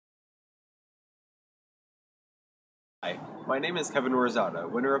Hi, my name is Kevin Orzada,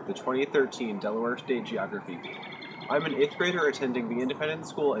 winner of the 2013 Delaware State Geography Bee. I'm an 8th grader attending the independent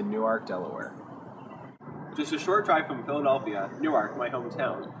school in Newark, Delaware. Just a short drive from Philadelphia, Newark, my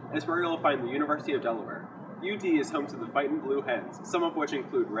hometown, is where you'll find the University of Delaware. UD is home to the Fightin' Blue Hens, some of which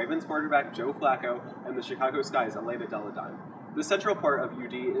include Ravens quarterback Joe Flacco and the Chicago Sky's Elena Deladine. The central part of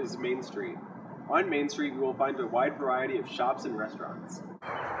UD is Main Street. On Main Street, you will find a wide variety of shops and restaurants.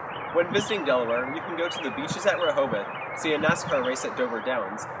 When visiting Delaware, you can go to the beaches at Rehoboth, see a NASCAR race at Dover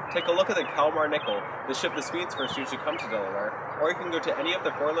Downs, take a look at the Kalmar Nickel, the ship the Swedes first used to come to Delaware, or you can go to any of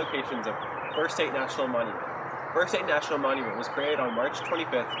the 4 locations of First State National Monument. First State National Monument was created on March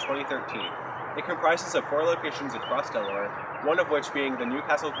 25, 2013. It comprises of 4 locations across Delaware, one of which being the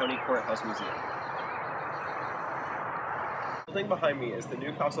Newcastle County Courthouse Museum. The building behind me is the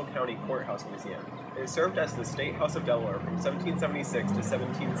Newcastle County Courthouse Museum. It served as the State House of Delaware from 1776 to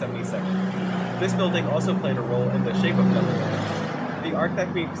 1777. This building also played a role in the shape of Delaware. The arc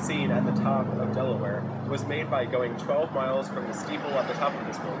that we've seen at the top of Delaware was made by going 12 miles from the steeple at the top of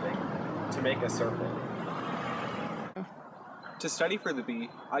this building to make a circle. To study for the bee,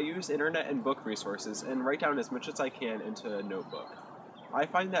 I use internet and book resources and write down as much as I can into a notebook. I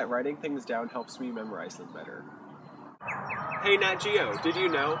find that writing things down helps me memorize them better. Hey Nat Geo, did you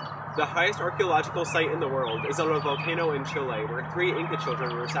know? The highest archaeological site in the world is on a volcano in Chile where 3 Inca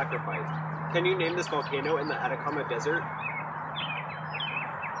children were sacrificed. Can you name this volcano in the Atacama Desert?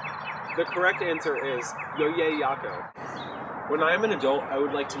 The correct answer is Yoye-Yako. When I am an adult, I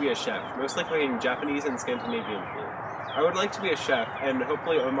would like to be a chef, mostly cooking Japanese and Scandinavian food. I would like to be a chef and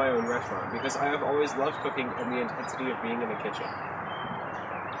hopefully own my own restaurant because I have always loved cooking and the intensity of being in a kitchen.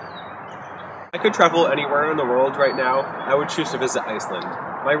 If I could travel anywhere in the world right now, I would choose to visit Iceland.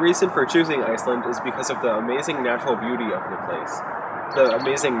 My reason for choosing Iceland is because of the amazing natural beauty of the place. The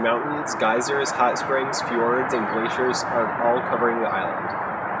amazing mountains, geysers, hot springs, fjords, and glaciers are all covering the island.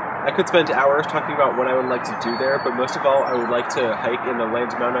 I could spend hours talking about what I would like to do there, but most of all, I would like to hike in the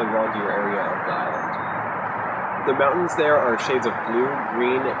Landmannalaugar area of the island. The mountains there are shades of blue,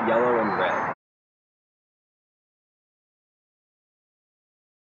 green, yellow, and red.